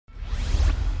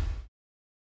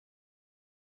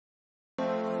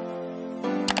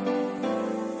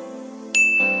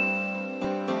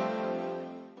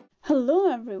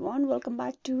everyone, welcome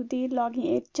back to the Logging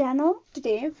Aid channel.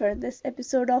 Today for this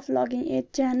episode of Logging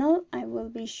Aid channel, I will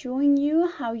be showing you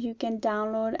how you can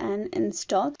download and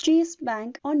install Chase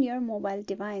Bank on your mobile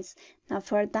device. Now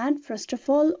for that, first of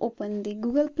all, open the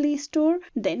Google Play Store,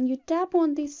 then you tap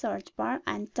on the search bar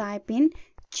and type in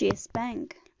Chase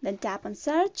Bank. Then tap on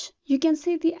search. You can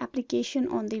see the application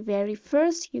on the very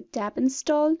first. You tap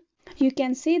install. You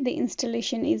can see the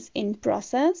installation is in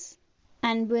process.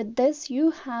 And with this,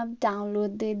 you have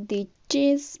downloaded the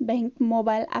Chase Bank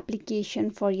mobile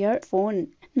application for your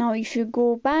phone. Now if you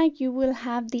go back, you will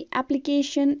have the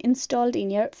application installed in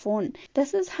your phone.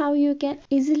 This is how you can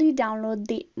easily download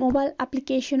the mobile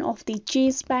application of the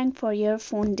Chase Bank for your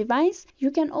phone device.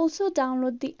 You can also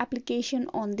download the application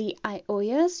on the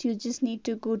iOS. You just need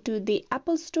to go to the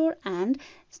Apple Store and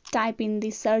type in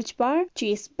the search bar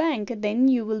Chase Bank. Then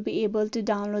you will be able to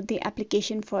download the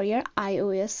application for your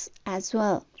iOS as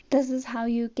well. This is how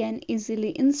you can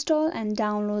easily install and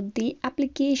download the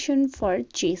application for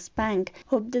Chase Bank.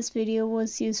 Hope this video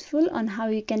was useful on how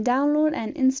you can download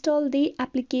and install the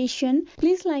application.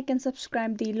 Please like and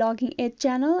subscribe the Logging Aid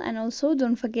channel, and also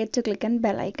don't forget to click on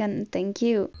bell icon. Thank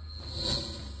you.